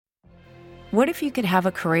What if you could have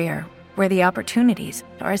a career where the opportunities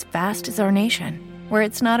are as vast as our nation, where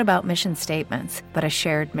it's not about mission statements, but a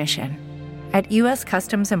shared mission? At U.S.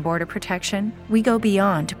 Customs and Border Protection, we go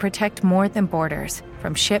beyond to protect more than borders.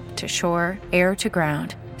 From ship to shore, air to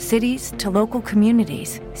ground, cities to local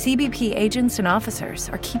communities, CBP agents and officers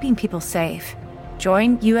are keeping people safe.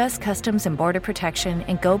 Join U.S. Customs and Border Protection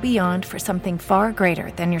and go beyond for something far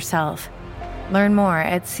greater than yourself. Learn more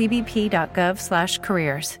at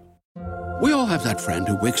cbp.gov/careers. We all have that friend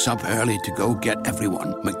who wakes up early to go get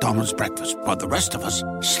everyone McDonald's breakfast, while the rest of us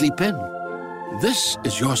sleep in. This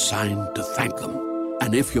is your sign to thank them.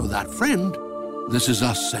 And if you're that friend, this is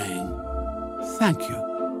us saying thank you.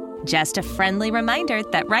 Just a friendly reminder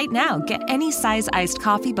that right now, get any size iced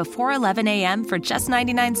coffee before 11 a.m. for just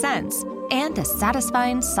 99 cents. And a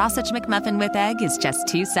satisfying sausage McMuffin with egg is just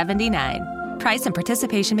 $2.79. Price and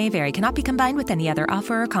participation may vary. Cannot be combined with any other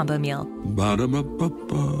offer or combo meal.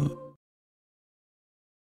 Ba-da-ba-ba-ba.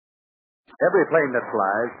 Every plane that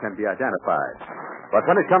flies can be identified. But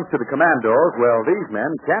when it comes to the commandos, well, these men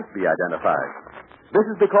can't be identified. This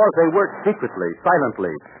is because they work secretly, silently,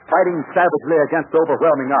 fighting savagely against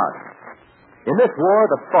overwhelming odds. In this war,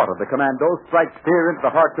 the thought of the commandos strikes fear into the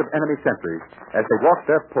hearts of enemy sentries as they walk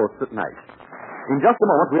their posts at night. In just a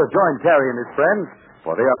moment, we'll join Terry and his friends,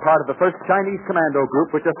 for they are part of the first Chinese commando group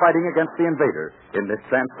which are fighting against the invader in this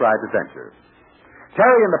transcribed adventure.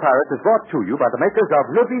 Terry and the Pirates is brought to you by the makers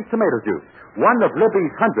of Libby's Tomato Juice, one of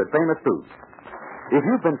Libby's 100 famous foods. If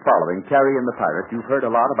you've been following Terry and the Pirates, you've heard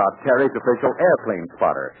a lot about Terry's official airplane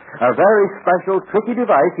spotter, a very special, tricky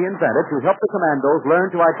device he invented to help the commandos learn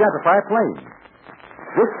to identify planes.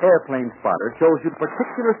 This airplane spotter shows you the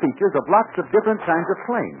particular features of lots of different kinds of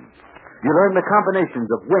planes. You learn the combinations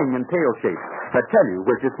of wing and tail shapes that tell you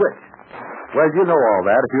which is which. Well, you know all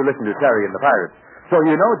that if you listen to Terry and the Pirates. So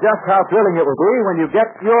you know just how thrilling it will be when you get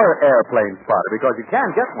your airplane spotter, because you can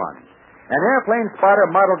get one. An airplane spotter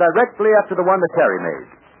modeled directly after the one that Terry made.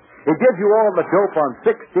 It gives you all the dope on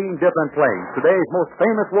 16 different planes, today's most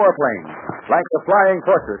famous warplanes, like the Flying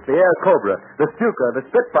Fortress, the Air Cobra, the Stuka, the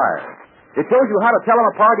Spitfire. It shows you how to tell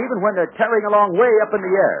them apart even when they're tearing along way up in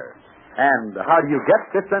the air. And how do you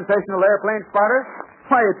get this sensational airplane spotter?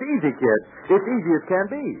 Why, it's easy, kids. It's easy as can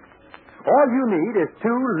be. All you need is 2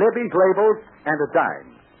 Libby's labels and a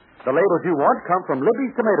dime. The labels you want come from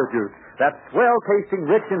Libby's Tomato Juice, that swell-tasting,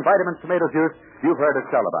 rich in vitamins tomato juice you've heard us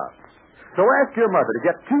tell about. So ask your mother to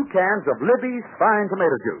get 2 cans of Libby's fine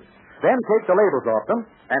tomato juice. Then take the labels off them,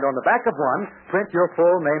 and on the back of one, print your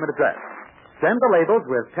full name and address. Send the labels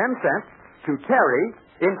with 10 cents to Terry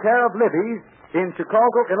in care of Libby's in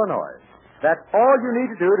Chicago, Illinois. That's all you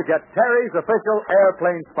need to do to get Terry's official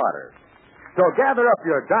airplane spotter. So gather up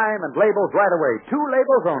your dime and labels right away. 2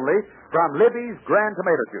 labels only from Libby's Grand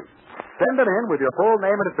Tomato Juice. Send them in with your full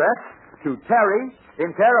name and address to Terry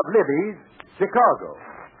in care of Libby's, Chicago.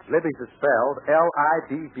 Libby's is spelled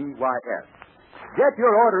L-I-B-B-Y-S. Get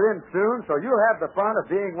your order in soon so you'll have the fun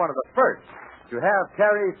of being one of the first to have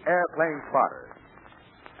Terry's airplane spotter.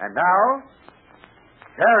 And now,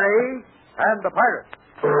 Terry and the Pirates.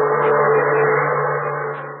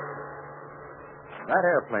 That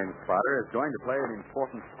airplane spotter is going to play an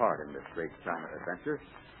important part in this great China adventure.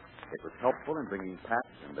 It was helpful in bringing Pat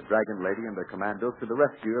and the Dragon Lady and their commandos to the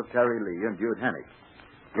rescue of Terry Lee and Jude Hennig.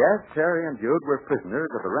 Yes, Terry and Jude were prisoners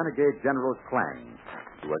of the renegade General Klang,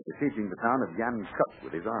 who was besieging the town of Yan Kut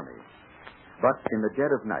with his army. But in the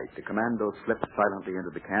dead of night, the commandos slipped silently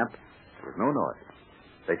into the camp. There was no noise.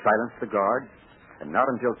 They silenced the guards, and not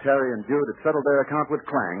until Terry and Jude had settled their account with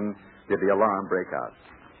Klang did the alarm break out.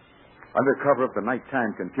 Under cover of the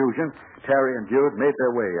nighttime confusion, Terry and Jude made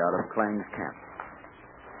their way out of Klang's camp.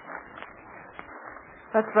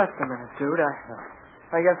 Let's rest a minute, Jude.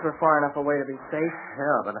 I guess we're far enough away to be safe.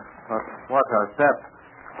 Yeah, but watch our step.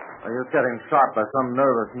 Are you getting shot by some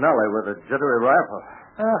nervous Nellie with a jittery rifle?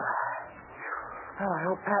 Well,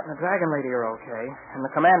 I hope Pat and the Dragon Lady are okay. And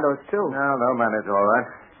the commandos, too. No, they'll manage all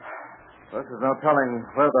right. This is no telling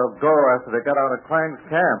where they'll go after they get out of Klang's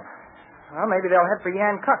camp. Well, maybe they'll head for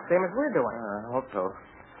Yan Kut, same as we're doing. I hope so.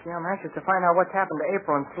 Gee, I'm anxious to find out what's happened to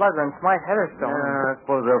April and Slugger and Smythe Heatherstone. Yeah, I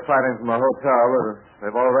suppose they're fighting from a hotel.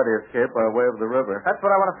 They've already escaped by way of the river. That's what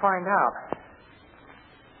I want to find out.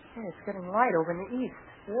 Hey, it's getting light over in the east.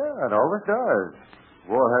 Yeah, it always does.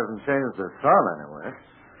 War hasn't changed the sun, anyway.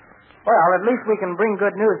 Well, at least we can bring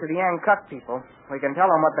good news to the Yan Kut people. We can tell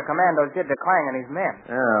them what the commandos did to Klang and his men.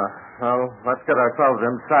 Yeah, well, let's get ourselves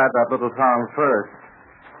inside that little town first.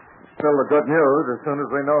 Still the good news as soon as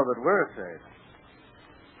we know that we're safe.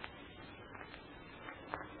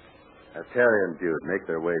 As Terry and Jude make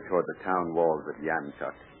their way toward the town walls of Yan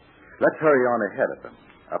Kut, let's hurry on ahead of them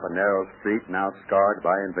Up a narrow street now scarred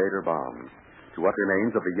by invader bombs, to what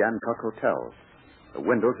remains of the Yantuck Hotel. The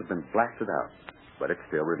windows have been blasted out, but it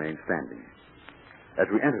still remains standing. As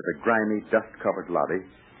we enter the grimy, dust-covered lobby,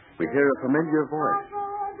 we hear a familiar voice.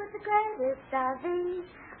 With the greatest of ease,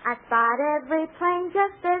 I spot every plane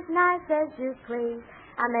just as nice as you please.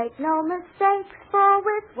 I make no mistakes, for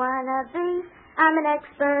with one of these, I'm an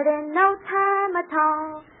expert in no time at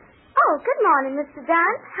all. Oh, good morning, Mr.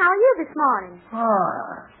 Dunn. How are you this morning?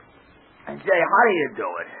 And say, how do you do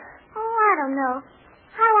it? Oh, I don't know.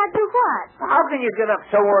 How do I do what? How can you get up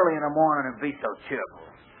so early in the morning and be so cheerful?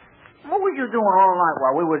 What were you doing all night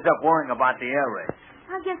while we was up worrying about the air raid?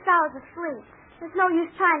 I guess I was asleep. There's no use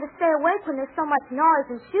trying to stay awake when there's so much noise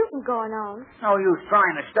and shooting going on. No use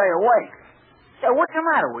trying to stay awake. Say, what's the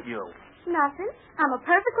matter with you? Nothing. I'm a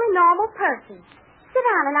perfectly normal person. Sit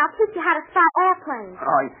down and I'll teach you how to spot airplanes.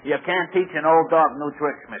 Oh, you can't teach an old dog new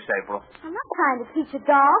tricks, Miss April. I'm not trying to teach a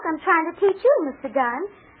dog. I'm trying to teach you, Mr. Dunn.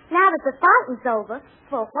 Now that the fighting's over,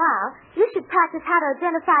 for a while, you should practice how to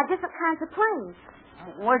identify different kinds of planes.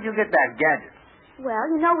 Where'd you get that gadget? Well,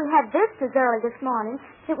 you know we had visitors early this morning.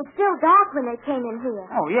 It was still dark when they came in here.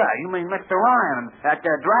 Oh, yeah, you mean Mr. Ryan and that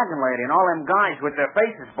Dragon Lady and all them guys with their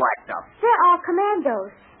faces blacked up. They're all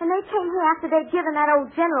commandos, and they came here after they'd given that old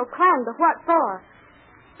General Clang the what for.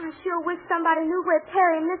 I sure wish somebody knew where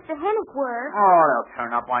Terry and Mr. Hennick were. Oh, they'll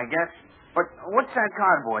turn up, I guess. But what's that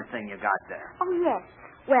cardboard thing you got there? Oh, yes.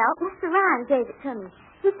 Well, Mr. Ryan gave it to me.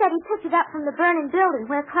 He said he picked it up from the burning building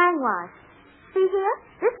where Clang was. See here?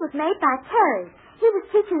 This was made by Terry. He was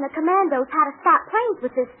teaching the commandos how to stop planes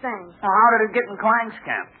with this thing. Well, how did it get in Clang's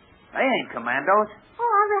camp? They ain't commandos. Oh,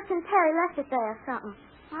 I reckon Terry left it there or something.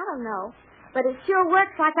 I don't know. But it sure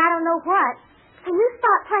works like I don't know what. Can you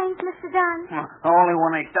spot planes, Mr. Dunn? Only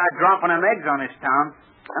when they start dropping them eggs on this town.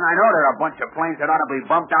 And I know there are a bunch of planes that ought to be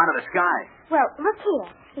bumped out of the sky. Well, look here.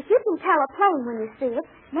 If you can tell a plane when you see it,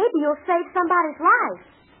 maybe you'll save somebody's life.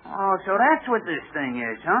 Oh, so that's what this thing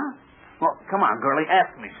is, huh? Well, come on, girlie,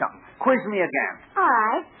 ask me something. Quiz me again. All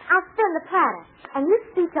right. I'll spin the platter. And you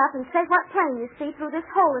speak up and say what plane you see through this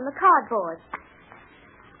hole in the cardboard.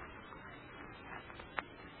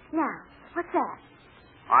 Now, what's that?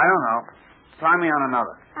 I don't know. Try me on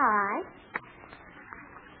another. All right.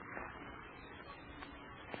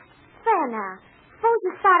 There now. Suppose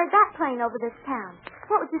you spotted that plane over this town.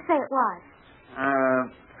 What would you say it was?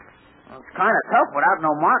 It's kind of tough without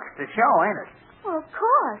no marks to show, ain't it? Well, of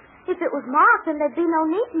course. If it was marked, then there'd be no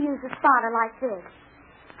need to use a spotter like this.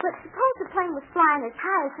 But suppose the plane was flying as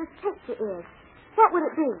high as this picture is. What would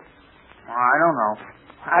it be? I don't know.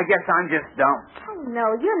 I guess I'm just dumb. Oh,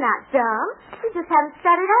 no, you're not dumb. You just haven't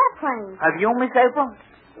studied airplanes. Have you, Miss April?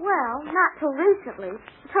 Well, not till recently.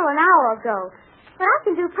 Until an hour ago. But I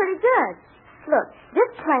can do pretty good. Look,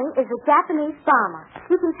 this plane is a Japanese bomber.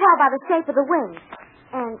 You can tell by the shape of the wings.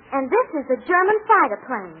 And this is a German fighter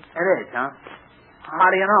plane. It is, huh? How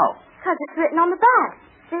do you know? Because it's written on the back.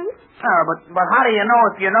 See? But how do you know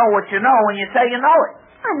if you know what you know when you say you know it?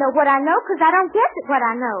 I know what I know because I don't guess at what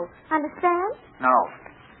I know. Understand? No.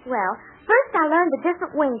 Well, first I learned the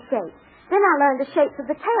different wing shapes. Then I learned the shapes of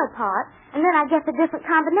the tail part, and then I get the different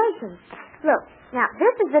combinations. Look, now,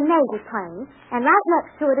 this is a Navy plane, and right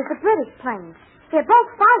next to it is a British plane. They're both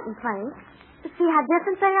fighting planes. You see how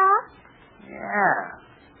different they are? Yeah.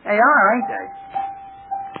 They are, ain't they?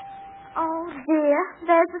 Oh, dear.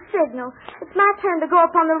 There's the signal. It's my turn to go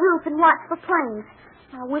up on the roof and watch for planes.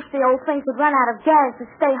 I wish the old things would run out of gas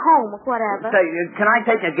and stay home or whatever. Say, can I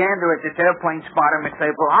take a gander at this airplane spotter, Miss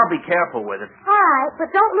April? I'll be careful with it. All right,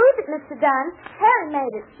 but don't lose it, Mr. Dunn. Harry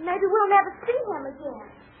made it. Maybe we'll never see him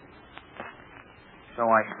again. So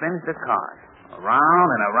I spins the card. Around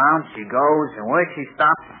and around she goes, and where she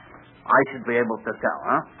stops, I should be able to tell,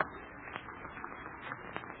 huh?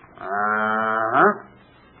 Uh-huh.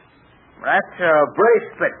 That's a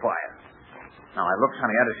British Spitfire. Now, I looks on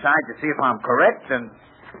the other side to see if I'm correct, and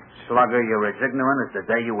Slugger, you're as ignorant as the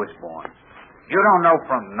day you was born. You don't know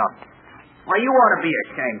from nothing. Why, you ought to be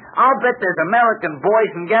ashamed. I'll bet there's American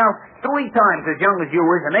boys and gals 3 times as young as you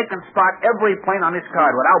is, and they can spot every plane on this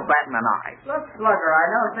card without batting an eye. Look, Slugger, I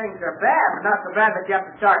know things are bad, but not so bad that you have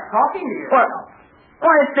to start talking to yourself.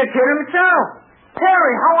 Why, it's the kid himself.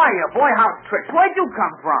 Terry, how are you? Boy, how's tricks? Where'd you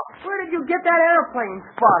come from? Where did you get that airplane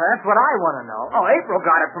spotter? That's what I want to know. Oh, April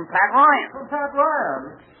got it from Pat Ryan. From Pat Ryan.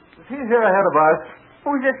 Is he here ahead of us?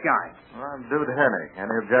 Who's this guy? I'm Dude Hennick.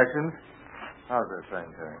 Any objections? How's this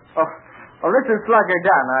thing, Terry? Oh, this is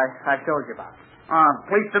Slugger.mp3. I told you about it.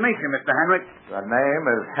 Pleased to meet you, Mr. Henry. The name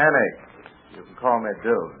is Hennick. You can call me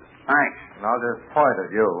Dude. Thanks. And I'll just point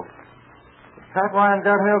at you. Pat Ryan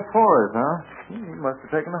got held for us, huh? He must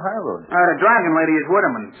have taken the high road. The dragon lady is with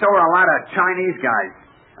him, and so are a lot of Chinese guys.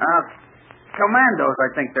 Commandos, I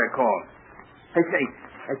think they're called. Hey,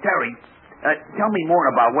 Terry, tell me more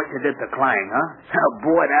about what you did to Clang, huh? Oh,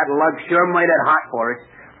 boy, that lug sure made it hot for us.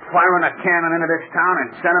 Firing a cannon into this town and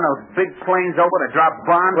sending those big planes over to drop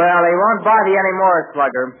bombs. Well, they won't bother you anymore,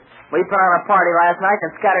 Slugger. We put on a party last night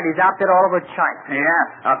and scattered his outfit all over China.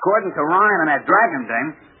 Yeah, according to Ryan and that dragon thing,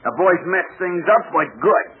 the boys messed things up like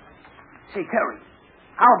good. Say, Terry,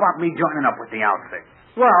 how about me joining up with the outfit?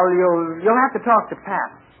 Well, you'll have to talk to Pat.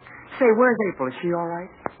 Say, where's April? Is she all right?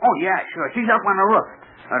 Oh, yeah, sure. She's up on the roof.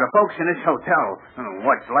 The folks in this hotel,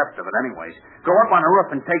 what's left of it anyways, go up on the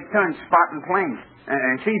roof and take turns spotting planes.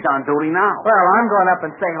 And she's on duty now. Well, I'm going up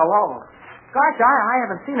and say hello. Gosh, I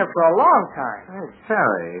haven't seen her for a long time. Hey,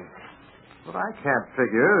 Terry, what I can't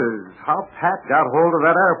figure is how Pat got hold of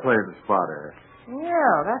that airplane spotter.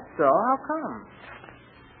 Yeah, that's so. How come?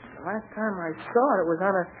 The last time I saw it was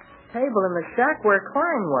on a table in the shack where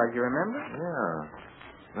Klein was, you remember? Yeah.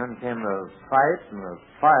 Then came the fight and the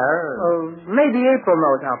fire. Maybe April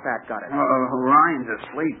knows how Pat got it. Ryan's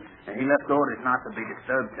asleep, and he left orders not to be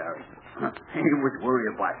disturbed, Terry. He was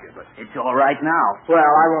worried about you, but it's all right now. Well,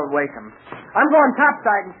 I won't wake him. I'm going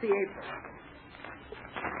topside and see April.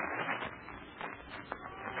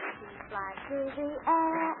 Fly through the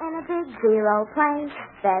air in a big zero plane.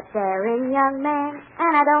 That daring young man,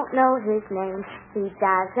 and I don't know his name. He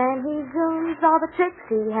dives and he zooms, all the tricks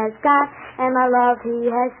he has got, and my love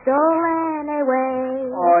he has stolen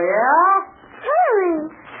away. Oh, yeah? Terry,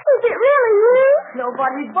 is it really you?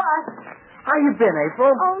 Nobody but. How you been,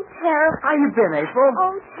 April? Oh, terrible. How you been, April?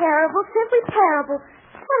 Oh, terrible, simply terrible.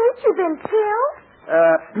 Well, ain't you been killed?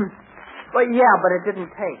 Well, yeah, but it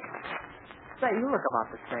didn't take. Say, you look about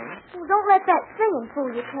the same. Well, don't let that singing fool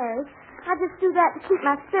you, Terry. I just do that to keep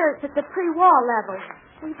my spirits at the pre-war level.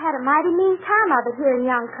 We've had a mighty mean time of it here in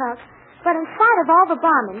Youngcock. But in spite of all the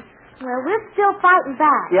bombing, well, we're still fighting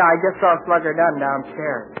back. Yeah, I just saw Slugger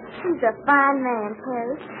downstairs. He's a fine man,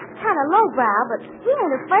 Terry. Kind of lowbrow, but he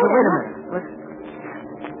ain't afraid of Wait a minute. Listen.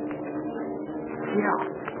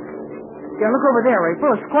 Yeah, look over there,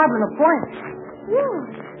 April. A squadron of planes. Yeah,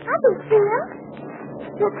 I can see them.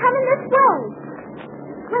 They're coming this way.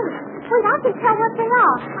 Wait, I can tell what they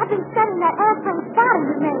are. I've been studying that airplane spotter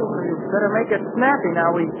you made. Well, you better make it snappy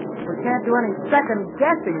now. We can't do any second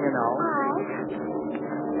guessing, you know. Why?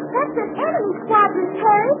 That's an enemy squadron,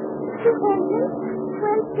 Terry. Two engines,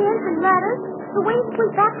 twin fins and rudders. The wings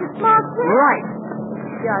sweep back to small ships. Right.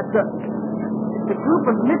 Yeah, it's a group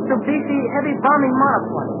of Mitsubishi heavy bombing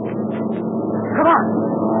monoplanes. Come on.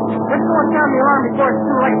 Let's go and sound the alarm before it's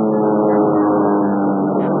too late.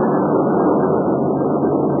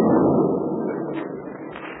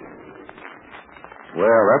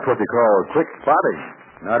 Well, that's what they call quick spotting.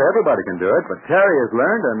 Not everybody can do it, but Terry has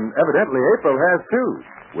learned, and evidently April has too,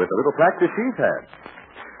 with the little practice she's had.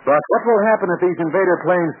 But what will happen if these invader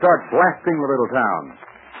planes start blasting the little town?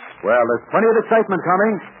 Well, there's plenty of excitement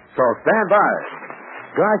coming, so stand by.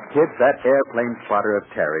 Gosh, kids, that airplane spotter of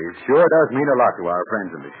Terry's sure does mean a lot to our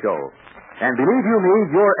friends in the show. And believe you me,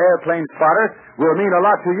 your airplane spotter will mean a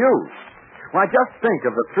lot to you. Why, just think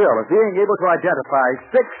of the thrill of being able to identify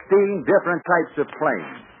 16 different types of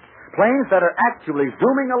planes. Planes that are actually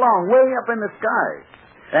zooming along way up in the sky.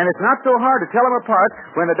 And it's not so hard to tell them apart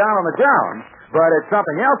when they're down on the ground, but it's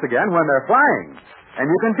something else again when they're flying.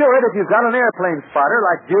 And you can do it if you've got an airplane spotter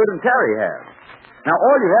like Jude and Terry have. Now,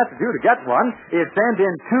 all you have to do to get one is send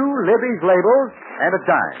in 2 Libby's labels and a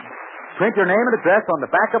dime. Print your name and address on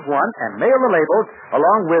the back of one and mail the labels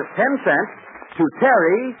along with 10 cents to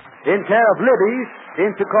Terry in care of Libby's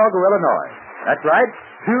in Chicago, Illinois. That's right,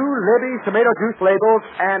 2 Libby's tomato juice labels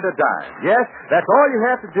and a dime. Yes, that's all you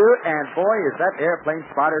have to do, and boy, is that airplane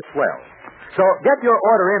spotter swell. So get your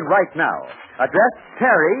order in right now. Address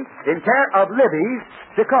Terry in care of Libby's,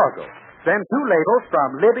 Chicago. Send 2 labels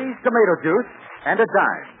from Libby's tomato juice and a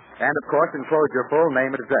dime. And, of course, enclose your full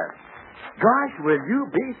name and address. Gosh, will you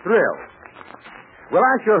be thrilled. Well,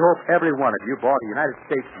 I sure hope every one of you bought a United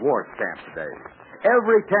States war stamp today.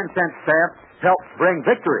 Every 10-cent stamp helps bring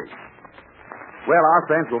victory. Well, our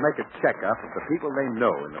friends will make a checkup of the people they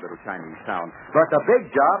know in the little Chinese town. But the big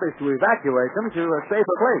job is to evacuate them to a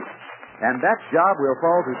safer place. And that job will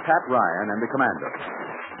fall to Pat Ryan and the commandos.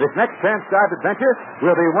 This next transcribed adventure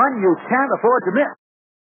will be one you can't afford to miss.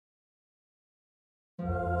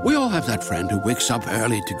 We all have that friend who wakes up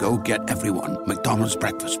early to go get everyone McDonald's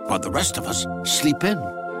breakfast, while the rest of us sleep in.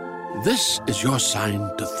 This is your sign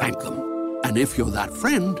to thank them. And if you're that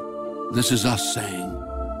friend, this is us saying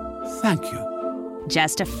thank you.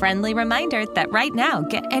 Just a friendly reminder that right now,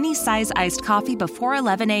 get any size iced coffee before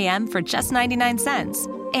 11 a.m. for just 99 cents.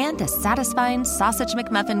 And a satisfying sausage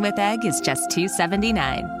McMuffin with egg is just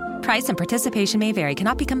 $2.79. Price and participation may vary.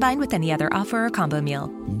 Cannot be combined with any other offer or combo meal.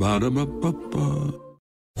 Ba-da-ba-ba-ba.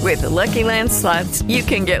 With the Lucky Land Slots, you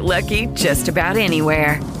can get lucky just about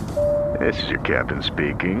anywhere. This is your captain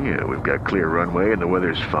speaking. We've got clear runway and the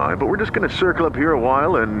weather's fine, but we're just going to circle up here a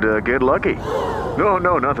while and get lucky.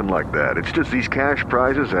 No, nothing like that. It's just these cash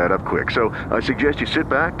prizes add up quick. So I suggest you sit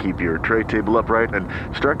back, keep your tray table upright, and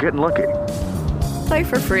start getting lucky. Play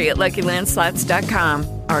for free at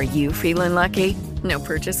LuckyLandSlots.com. Are you feeling lucky? No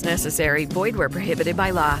purchase necessary. Void where prohibited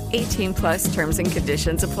by law. 18+ terms and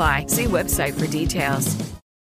conditions apply. See website for details.